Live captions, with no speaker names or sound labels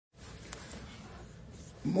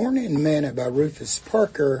Morning Manna by Rufus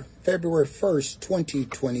Parker, February 1st,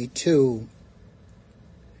 2022.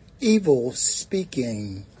 Evil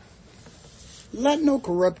speaking. Let no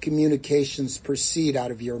corrupt communications proceed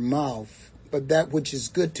out of your mouth, but that which is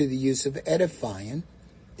good to the use of edifying,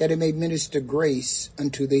 that it may minister grace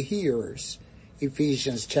unto the hearers.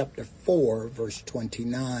 Ephesians chapter 4, verse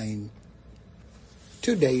 29.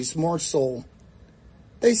 Today's morsel.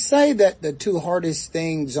 They say that the two hardest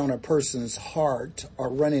things on a person's heart are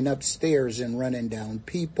running upstairs and running down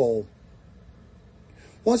people.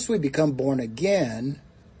 Once we become born again,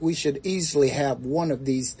 we should easily have one of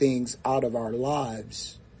these things out of our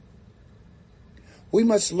lives. We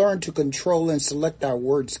must learn to control and select our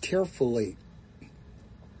words carefully.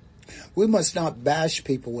 We must not bash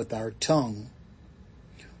people with our tongue.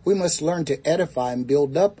 We must learn to edify and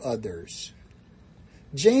build up others.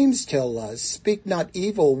 James tells us, speak not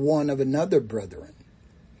evil one of another, brethren.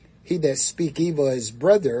 He that speak evil of his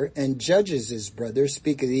brother and judges his brother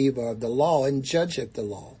speaketh evil of the law and judgeth the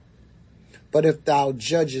law. But if thou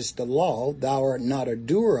judgest the law, thou art not a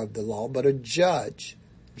doer of the law, but a judge.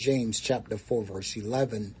 James chapter 4, verse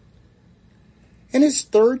 11. In his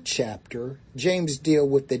third chapter, James deals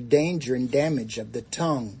with the danger and damage of the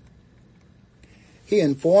tongue. He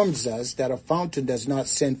informs us that a fountain does not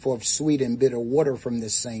send forth sweet and bitter water from the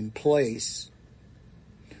same place.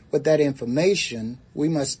 With that information, we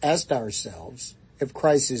must ask ourselves, if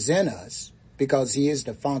Christ is in us, because he is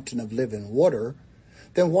the fountain of living water,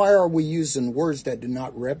 then why are we using words that do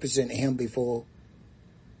not represent him before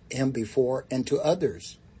and to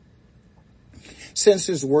others? Since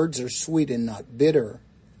his words are sweet and not bitter,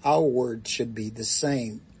 our words should be the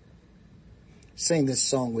same. Sing this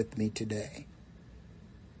song with me today.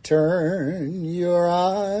 Turn your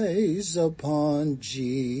eyes upon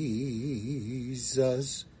Jesus.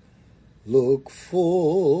 Look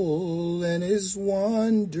full in his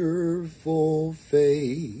wonderful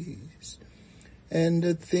face, and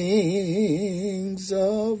the things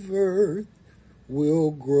of earth will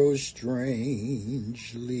grow strangely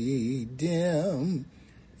dim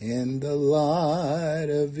in the light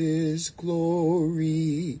of his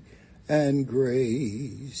glory and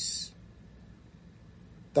grace.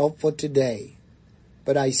 Thought for today,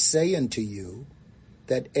 but I say unto you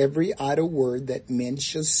that every idle word that men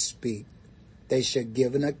shall speak, they shall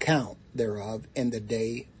give an account thereof in the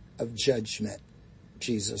day of judgment.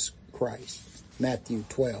 Jesus Christ. Matthew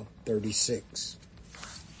 12:36.